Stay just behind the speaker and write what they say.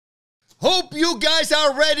Hope you guys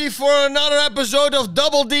are ready for another episode of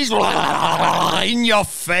Double D's in your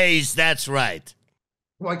face. That's right.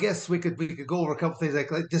 Well, I guess we could go over a couple things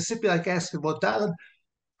like just simply like asking, well, Don,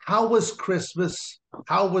 how was Christmas?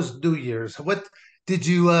 How was New Year's? What did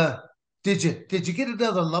you did you get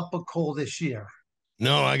another lump of coal this year?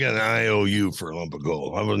 No, I got an IOU for a lump of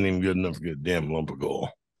coal. I wasn't even good enough to get a damn lump of coal.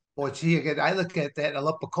 Boy, gee, again, I look at that a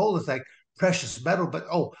lump of coal is like precious metal, but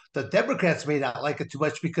the Democrats may not like it too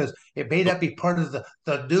much because it may not be part of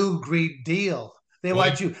the new Green Deal. They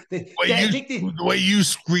want you. I think The way you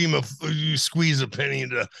squeeze a penny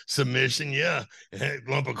into submission, yeah, a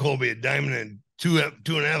lump of coal be a diamond in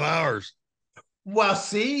 2.5 hours. Well,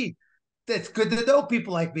 see, that's good to know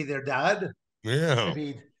people like me there, Don. Yeah. I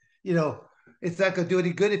mean, you know, it's not going to do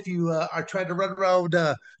any good if you are trying to run around.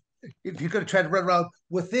 If you're going to try to run around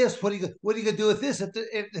with this, what are you going to do with this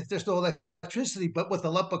if there's no electricity? But with a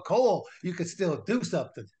lump of coal, you can still do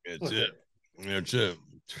something. That's it. That's it.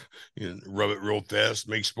 You rub it real fast,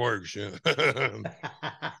 make sparks. Yeah.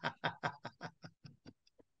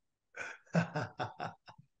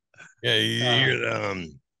 Yeah, you hear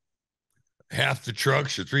half the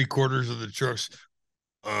trucks or 3/4 of the trucks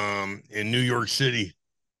in New York City,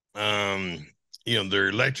 they're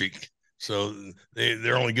electric, so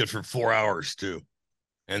they're only good for 4 hours too,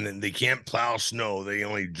 and then they can't plow snow. They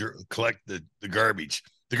only collect the garbage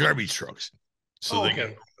trucks, so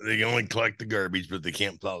they can only collect the garbage, but they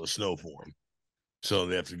can't plow the snow for them. So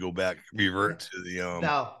they have to go back, revert to the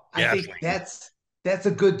Now I think that's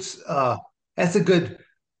a good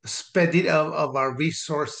spending of our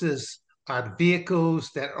resources on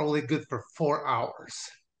vehicles that are only good for 4 hours.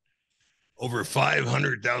 Over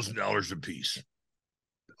 $500,000 a piece.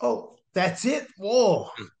 Oh, that's it. Whoa.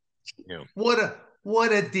 Yeah.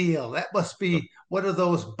 What a deal. That must be one of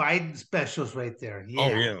those Biden specials right there.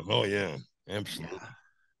 Yeah. Oh yeah. Absolutely. Yeah.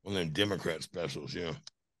 One of them Democrat specials, yeah.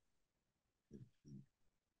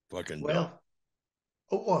 Fucking dumb.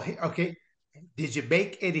 Okay. Did you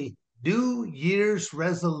make any New Year's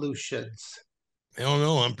resolutions? Hell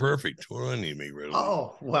no, I'm perfect. What do I need to make resolutions?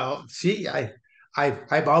 Oh, well, see, I'm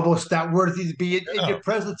almost not worthy to be in your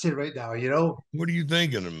presence here right now, you know? What are you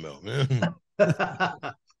thinking about, man?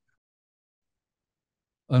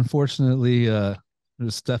 Unfortunately,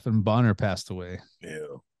 Stephan Bonnar passed away.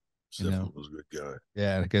 Yeah. Stephan was a good guy.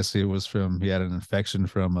 Yeah, I guess he had an infection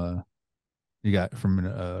from a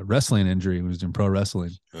wrestling injury. He was doing pro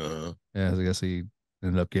wrestling. Uh-huh. Yeah, I guess he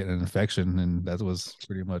ended up getting an infection, and that was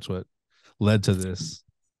pretty much what led to this.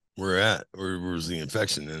 Where was the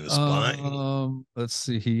infection in the spine? Let's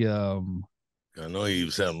see. He I know he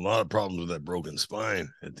was having a lot of problems with that broken spine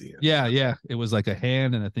at the end. Yeah. It was like a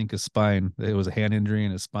hand and I think a spine. It was a hand injury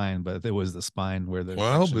and a spine, but it was the spine where the.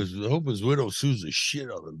 Well, I hope his widow sues the shit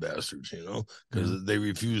out of the bastards, because they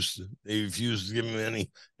refused to give him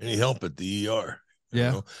any help at the ER.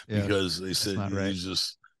 Because they said he's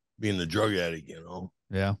just being the drug addict,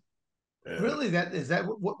 Yeah. Really? Is that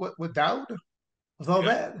what Dowd was all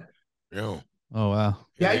that? Yeah. Oh wow.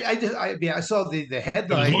 Yeah, I saw the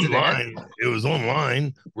headlines. It was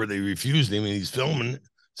online where they refused him, and he's filming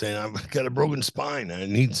saying, "I've got a broken spine. I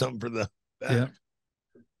need something for the back." Yeah.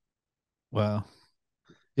 Wow.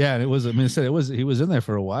 Yeah, and it was. I mean, he was in there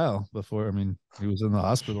for a while before. I mean, he was in the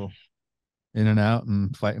hospital, in and out,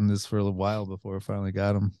 and fighting this for a while before I finally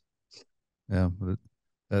got him. Yeah,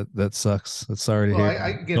 but that sucks. That's sorry to hear.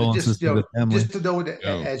 I get it. Just to know that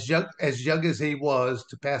as young as he was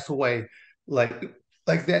to pass away. Like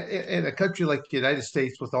that in a country like the United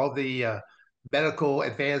States with all the medical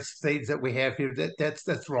advanced things that we have here,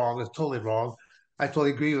 that's wrong. It's totally wrong. I totally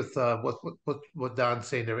agree with what Don's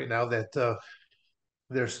saying there right now, that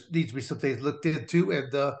there needs to be some things looked into,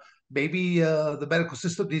 and maybe the medical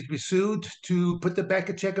system needs to be sued to put them back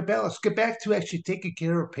in check and balance. Get back to actually taking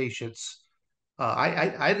care of patients.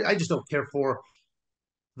 I just don't care for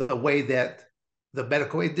the way that the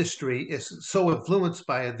medical industry is so influenced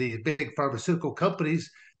by the big pharmaceutical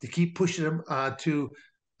companies to keep pushing them to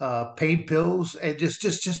pain pills and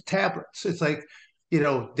just tablets. It's like,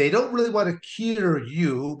 they don't really want to cure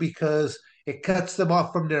you because it cuts them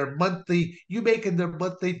off from you making their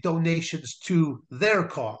monthly donations to their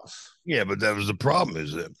cause. Yeah, but that was the problem,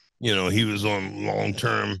 is that, he was on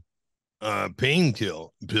long-term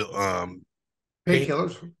painkillers.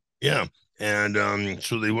 Yeah. And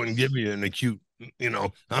so they wouldn't give you an acute,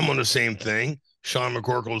 I'm on the same thing. Sean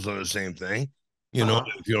McCorkle's on the same thing.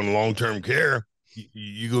 If you're on long-term care,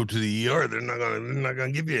 you go to the ER, they're not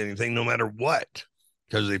gonna give you anything no matter what,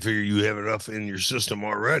 because they figure you have enough in your system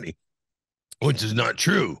already, which is not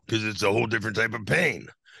true, because it's a whole different type of pain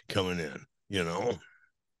coming in,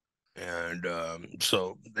 And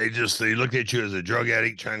so they look at you as a drug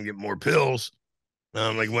addict trying to get more pills.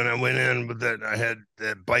 Like when I went in with that, I had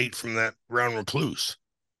that bite from that brown recluse.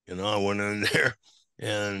 I went in there,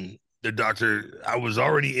 and the doctor, I was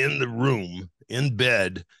already in the room in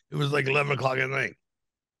bed. It was like 11 o'clock at night.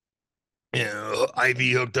 IV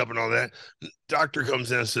hooked up and all that. Doctor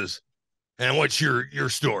comes in and says, "And what's your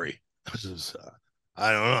story?" I says,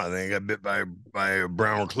 "I don't know. I think I got bit by a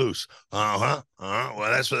brown recluse." Uh-huh.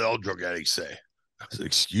 Well, that's what all drug addicts say. I said,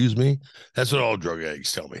 "Excuse me?" That's what all drug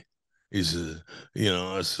addicts tell me. He says,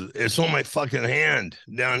 it's on my fucking hand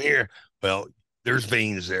down here. Well, there's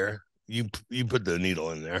veins there. You put the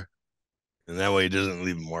needle in there, and that way it doesn't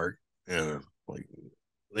leave a mark. Like,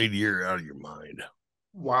 lady, you're out of your mind.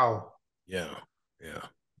 Wow. Yeah.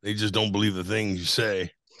 They just don't believe the things you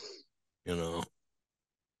say, And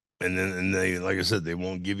then they, like I said, they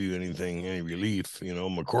won't give you any relief.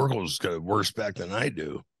 McCorkle's got a worse back than I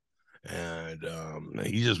do. And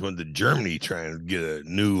he just went to Germany trying to get a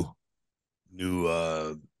new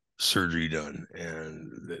surgery done.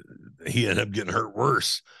 And he ended up getting hurt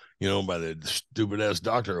worse, by the stupid ass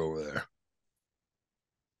doctor over there.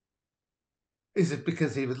 Is it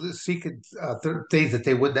because he was seeking things that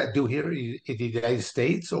they would not do here in the United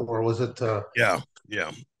States, or was it? Yeah.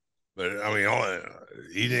 But I mean,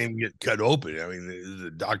 he didn't even get cut open. I mean,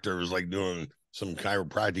 the doctor was like doing some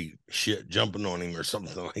chiropractic shit, jumping on him or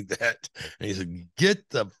something like that. And he said, "Get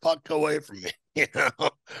the fuck away from me!"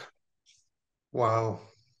 Wow.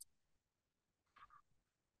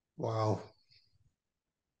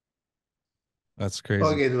 That's crazy.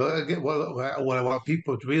 Well, again, what I want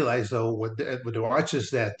people to realize, though, when they watch is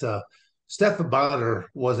that Stephan Bonnar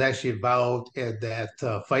was actually involved in that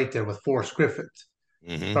fight there with Forrest Griffin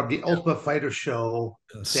from the Ultimate Fighter show.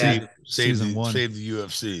 Save season one. Save the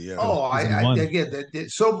UFC. Yeah. Oh, again,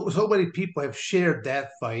 so many people have shared that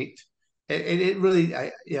fight, and it really,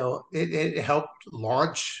 it helped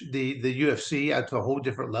launch the UFC onto a whole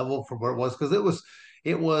different level from where it was, because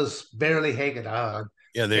it was barely hanging on.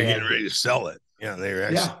 Yeah, they're getting ready to sell it. Yeah, they were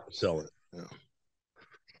actually sell it. Yeah.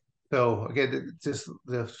 So again, just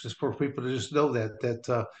for people to just know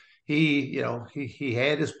that he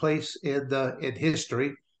had his place in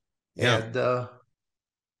history, Yeah.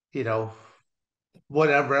 and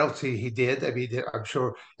whatever else he did. I mean, I'm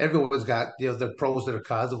sure everyone's got the pros and the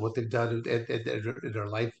cons of what they've done in their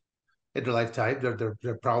life, in their lifetime.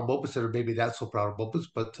 Their proud moments and maybe not so proud moments,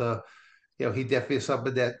 but he definitely is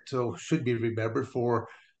something that should be remembered for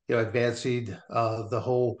advancing the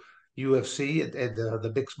whole UFC and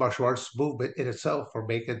the mixed martial arts movement in itself, for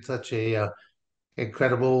making such a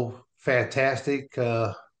incredible, fantastic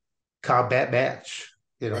combat match.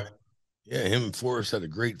 Right. Yeah, him and Forrest had a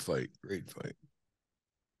great fight. Great fight.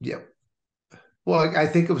 Yep. Well, I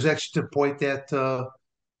think it was actually to the point that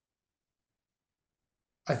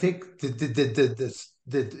I think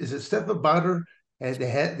is it Stephan Bonnar, and they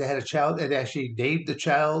had a child and actually named the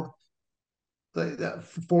child the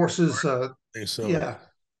Forces. I think so. Yeah.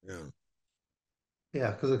 Yeah.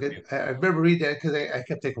 Yeah, because I remember reading that, because I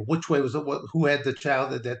kept thinking which way was it, who had the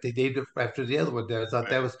child that they named it after the other one. There, I thought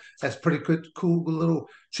that's pretty good, cool little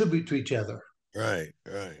tribute to each other. Right.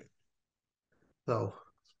 So,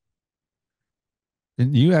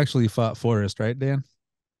 And you actually fought Forrest, right, Dan?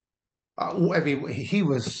 I mean,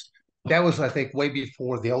 that was, I think, way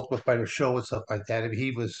before the Ultimate Fighter show and stuff like that. I mean,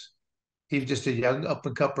 he was just a young up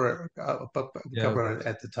and comer, at the It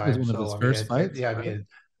was time. one of So his I mean, first fights. yeah, I mean,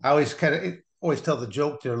 I always tell the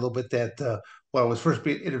joke there a little bit that when I was first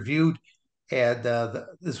being interviewed, and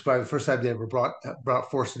this is probably the first time they ever brought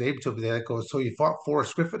Forrest's name to me. They go, "So you fought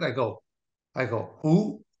Forrest Griffin?" I go,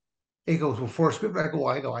 "Who?" He goes, "Well, Forrest Griffin."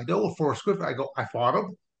 I know Forrest Griffin. I go, "I fought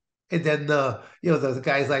him." And then the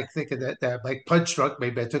guy's like thinking that like punch drunk.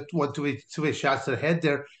 Maybe I took two his shots to the head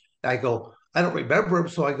there. I go, I don't remember him.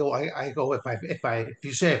 So I go, if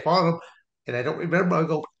you say I fought him and I don't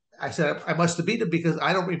remember, I said I must have beat him, because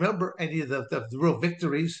I don't remember any of the real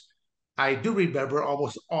victories. I do remember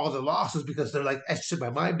almost all the losses, because they're like etched in my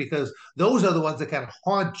mind, because those are the ones that kind of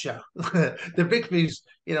haunt you. The victories,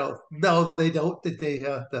 no, they don't.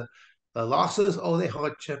 The losses, oh, they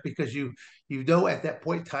haunt you, because you at that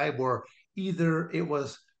point in time where either it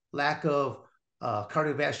was lack of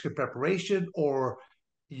cardiovascular preparation, or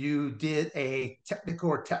you did a technical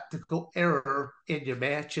or tactical error in your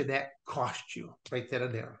match, and that cost you right then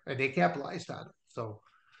and there, and they capitalized on it. So,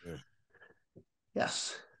 Yeah.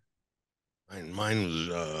 yes. Mine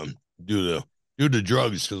was due to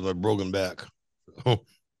drugs, because of my broken back.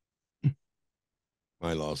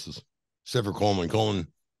 My losses, except for Coleman.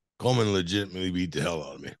 Coleman legitimately beat the hell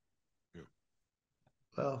out of me.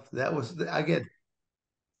 Well, that was again.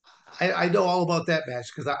 I know all about that match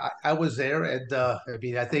because I was there, and I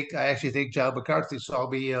mean I actually think John McCarthy saw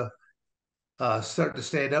me starting to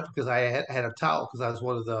stand up because I had a towel because I was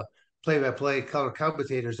one of the play-by-play color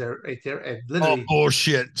commentators there right there, and Oh, literally.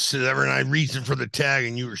 bullshit. Severn, I reaching for the tag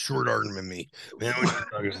and you were short arming me. Man,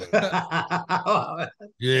 what you talking about?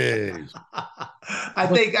 Yes. I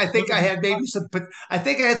think I had maybe some. I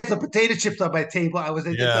think I had some potato chips on my table. I was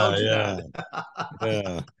Yeah, indulging yeah, on.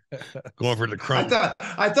 yeah. Going for the crumb.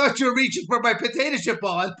 I thought you were reaching for my potato chip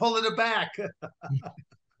ball. I was pulling it back.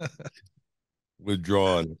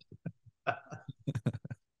 Withdrawn.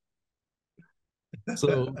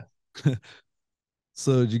 So,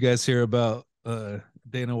 so did you guys hear about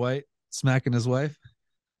Dana White smacking his wife?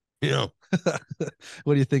 Yeah.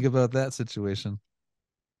 What do you think about that situation?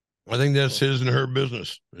 I think that's his and her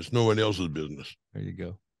business. It's nobody else's business. There you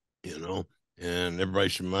go. And everybody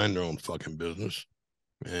should mind their own fucking business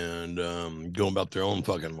and go about their own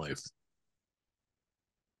fucking life.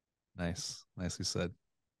 Nice. Nicely said.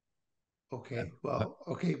 Okay, well,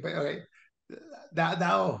 okay, but all right.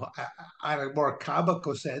 Now, on a more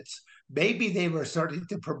comical sense, maybe they were starting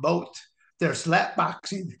to promote their slap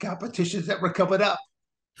boxing competitions that were coming up.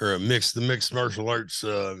 Or the mixed martial arts,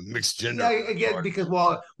 mixed gender. Yeah, again, because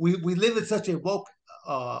we live in such a woke,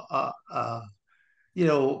 uh, uh, uh, you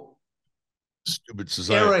know, stupid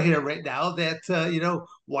society. era here right now that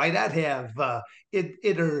why not have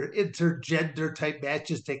intergender type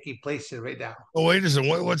matches taking place here right now? Oh, wait a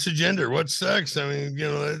second. What's the gender? What's sex? I mean,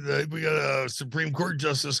 we got a Supreme Court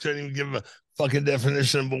justice couldn't even give a fucking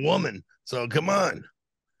definition of a woman. So come on.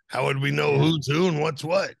 How would we know who's who and what's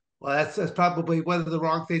what? Well, that's probably one of the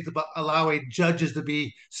wrong things about allowing judges to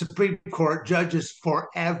be Supreme Court judges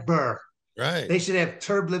forever. Right. They should have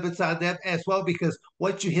term limits on them as well, because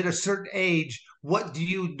once you hit a certain age, what do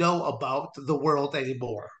you know about the world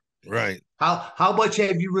anymore? Right. How much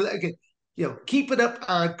have you really? Again, keeping up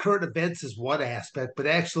on current events is one aspect, but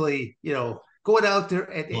actually, going out there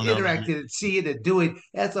and interacting and seeing and doing,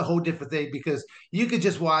 that's a whole different thing, because you could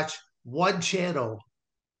just watch one channel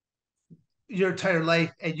your entire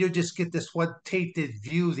life and you just get this one tainted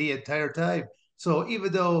view the entire time. So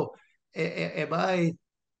even though am I,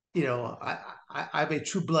 I'm a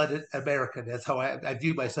true-blooded American. That's how I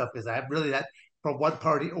view myself, as I'm really not from one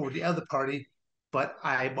party over the other party. But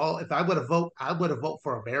I'm all, if I'm going to vote, I'm going to vote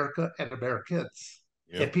for America and Americans.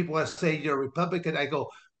 Yep. If people want to say you're a Republican, I go,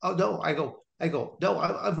 oh no, I go, no,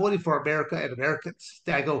 I'm voting for America and Americans.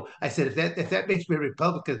 I said, if that makes me a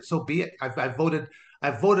Republican, so be it. I've voted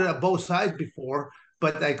on both sides before,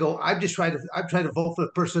 but I go, I'm trying to vote for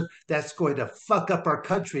the person that's going to fuck up our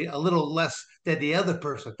country a little less than the other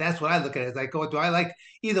person. That's what I look at it. I go, do I like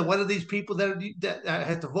either one of these people that I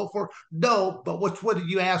have to vote for? No, but which one of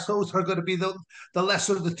you assholes are going to be the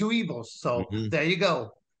lesser of the two evils? So there you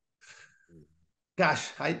go. Gosh,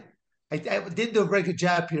 I did do a very good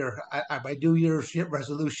job here on my New Year's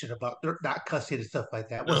resolution about not cussing and stuff like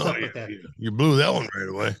that. What's up with that? You blew that one right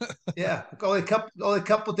away. Yeah, only a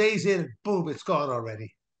couple days in, and boom, it's gone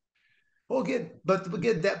already. Well, again, but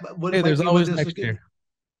again, hey, there's always next year.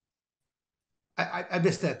 I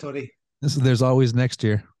missed that, Tony. There's always next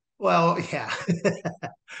year. Well, yeah.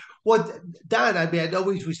 Well, Don, I mean, I know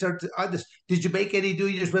we started on this. Did you make any New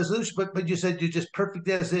Year's resolution? But you said you're just perfect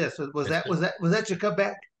as this. Was that your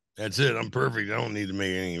comeback? That's it. I'm perfect. I don't need to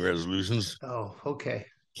make any resolutions. Oh, okay.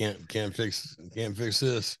 Can't fix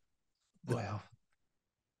this. Well.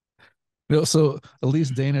 So at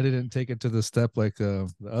least Dana didn't take it to the step like the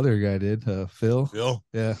other guy did, Phil. Phil,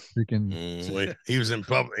 yeah, freaking. He was in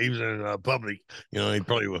public. He was in public. He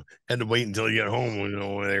probably had to wait until he got home. When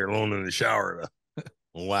they were alone in the shower to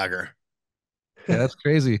whack her. Yeah, that's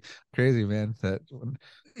crazy, man.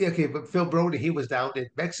 Okay, but Phil Brody, he was down in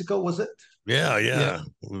Mexico, was it? Yeah.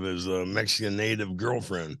 With his Mexican native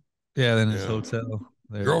girlfriend. Yeah, then his hotel.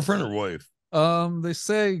 There. Girlfriend or wife? They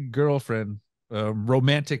say girlfriend.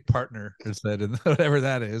 Romantic partner instead, and whatever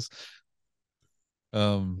that is.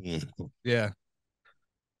 Yeah,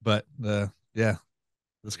 but yeah,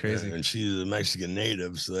 that's crazy. Yeah, and she's a Mexican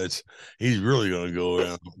native, so he's really gonna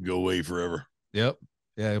go away forever. Yep.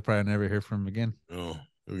 Yeah, you'll probably never hear from him again. Oh,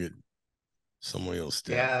 he'll get somebody else.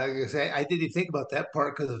 Yeah, I didn't even think about that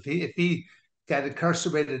part, because if he got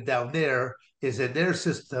incarcerated down there, is in their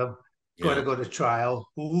system going to go to trial?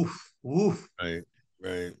 Oof. Right.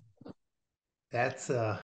 That's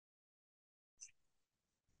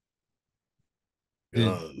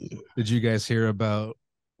Did you guys hear about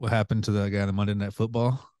what happened to the guy on Monday Night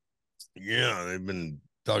Football? Yeah, they've been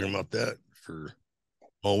talking about that for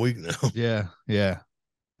all week now. Yeah,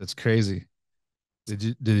 that's crazy.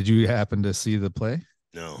 Did you happen to see the play?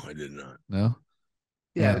 No, I did not. No.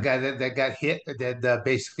 Yeah, the guy that got hit and then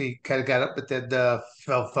basically kind of got up, but then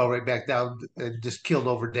fell right back down and just killed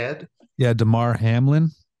over dead. Yeah, Damar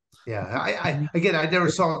Hamlin. Yeah, I again, I never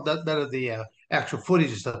saw none of the actual footage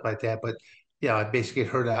and stuff like that, but yeah, I basically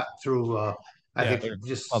heard that through. I think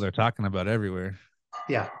just they're talking about everywhere.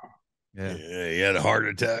 Yeah. Yeah, he had a heart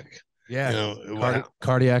attack. Yeah,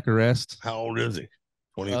 cardiac arrest. How old is he?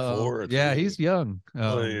 24. Yeah, he's young.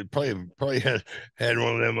 Probably had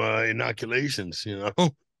one of them inoculations,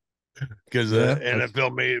 because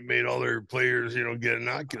NFL made all their players, get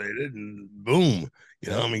inoculated, and boom,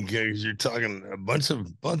 I mean, cause you're talking a bunch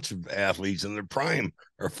of athletes in their prime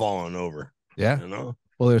are falling over. Yeah,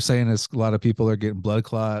 Well, they're saying a lot of people are getting blood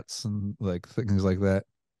clots and like things like that.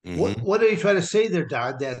 Mm-hmm. What are you trying to say there,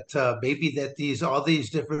 Don? That maybe that all these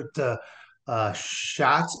different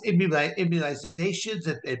shots, immunizations,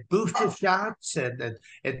 and booster shots,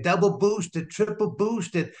 and double boost and triple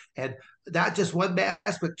boost, and not just one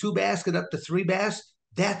mask, but two masks and up to three masks.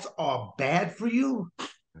 That's all bad for you.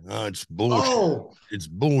 No, it's bullshit. Oh, it's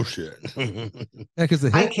bullshit. Yeah, because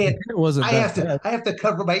I can't. I have to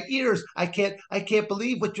cover my ears. I can't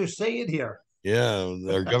believe what you're saying here. Yeah,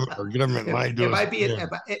 our government lied to us.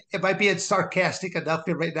 Am I being sarcastic enough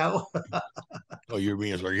here right now? Oh, you're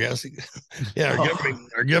being sarcastic? Yeah,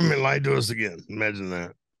 our government lied to us again. Imagine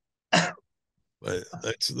that. But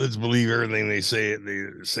let's believe everything they say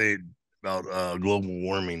about global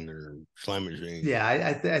warming or climate change. Yeah,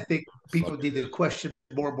 I think people need to question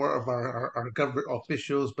more and more of our government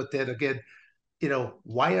officials. But then again,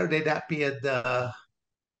 why are they not being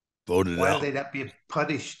voted out? Why are they not being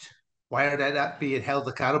punished? Why are they not being held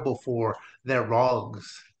accountable for their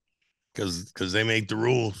wrongs? Because they make the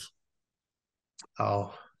rules.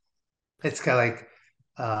 Oh, it's kind of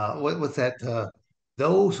like what's that?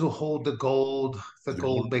 Those who hold the gold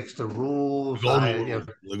makes the rules.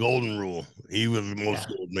 The golden rule. He with the most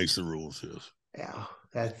gold makes the rules. Yes. Yeah,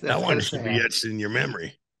 that's that one should be etched in your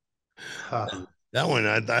memory. That one,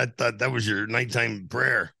 I thought that was your nighttime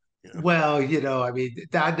prayer. Well, I mean,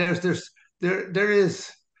 there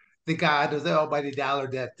is the God of the Almighty Dollar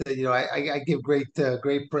that I give great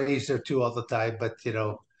praise there to all the time, but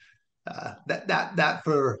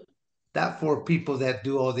not for people that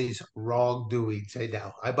do all these wrongdoings.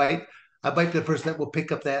 I might be the person that will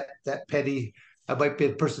pick up that penny. I might be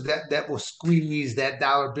the person that will squeeze that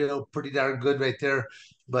dollar bill pretty darn good right there.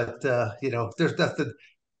 But there's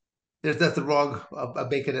nothing wrong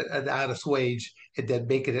of making it an honest wage and then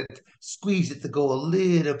squeeze it to go a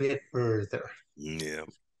little bit further. Yeah.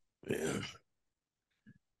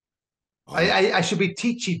 I should be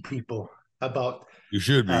teaching people about. You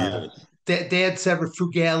should be. Dan Severn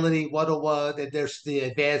Frugality 101, and there's the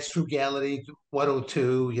Advanced Frugality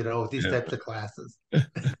 102. These types of classes.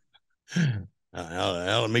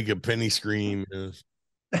 How to make a penny scream. Yes.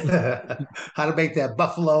 How to make that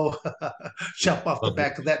buffalo jump off the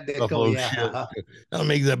back of that nickel. Shit. How to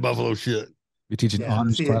make that buffalo shit. You're teaching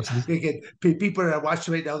honors classes. People are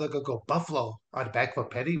watching right now. They're gonna go buffalo on the back of a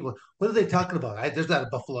penny. What are they talking about? There's not a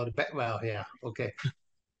buffalo on the back. Well, yeah, okay.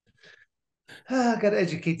 I got to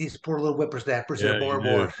educate these poor little whippersnappers here more and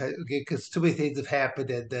more, because too many things have happened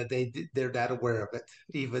and they're not aware of it.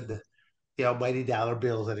 Even the almighty dollar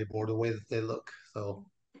bills anymore, the way that they look. So.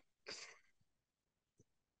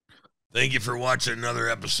 Thank you for watching another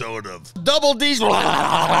episode of Double D's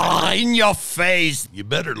in your face. You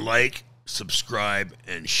better like, subscribe,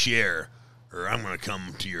 and share, or I'm going to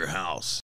come to your house.